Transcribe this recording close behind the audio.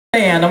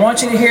Band. I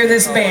want you to hear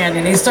this band.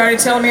 And he started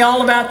telling me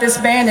all about this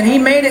band, and he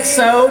made it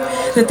so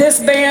that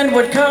this band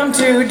would come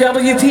to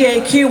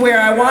WPAQ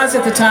where I was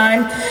at the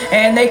time,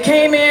 and they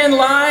came in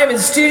live in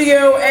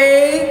Studio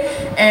A,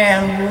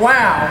 and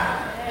wow,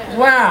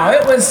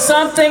 it was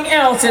something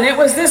else. And it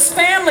was this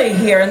family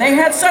here, and they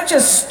had such a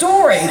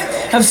story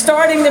of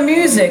starting the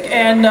music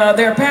and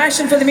their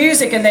passion for the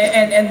music,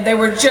 and they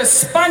were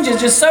just sponges,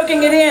 just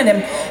soaking it in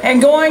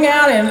and going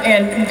out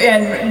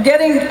and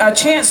getting a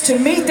chance to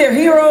meet their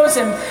heroes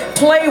and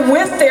play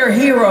with their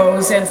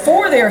heroes and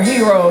for their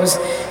heroes.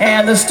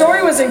 And the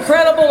story was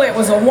incredible. It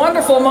was a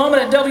wonderful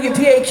moment at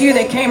WPAQ.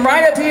 They came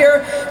right up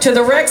here to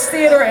the Rex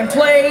Theater and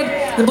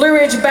played the Blue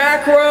Ridge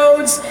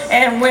Backroads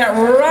and went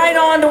right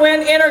on to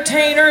win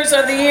Entertainers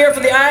of the Year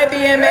for the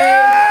IBMA,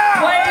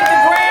 played the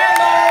Grand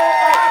Ole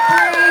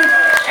Opry,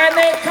 and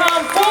they've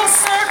come full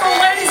circle,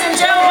 ladies and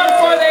gentlemen,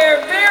 for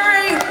their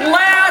very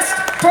last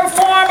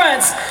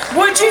performance.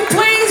 Would you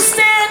please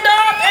stand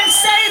up and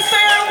say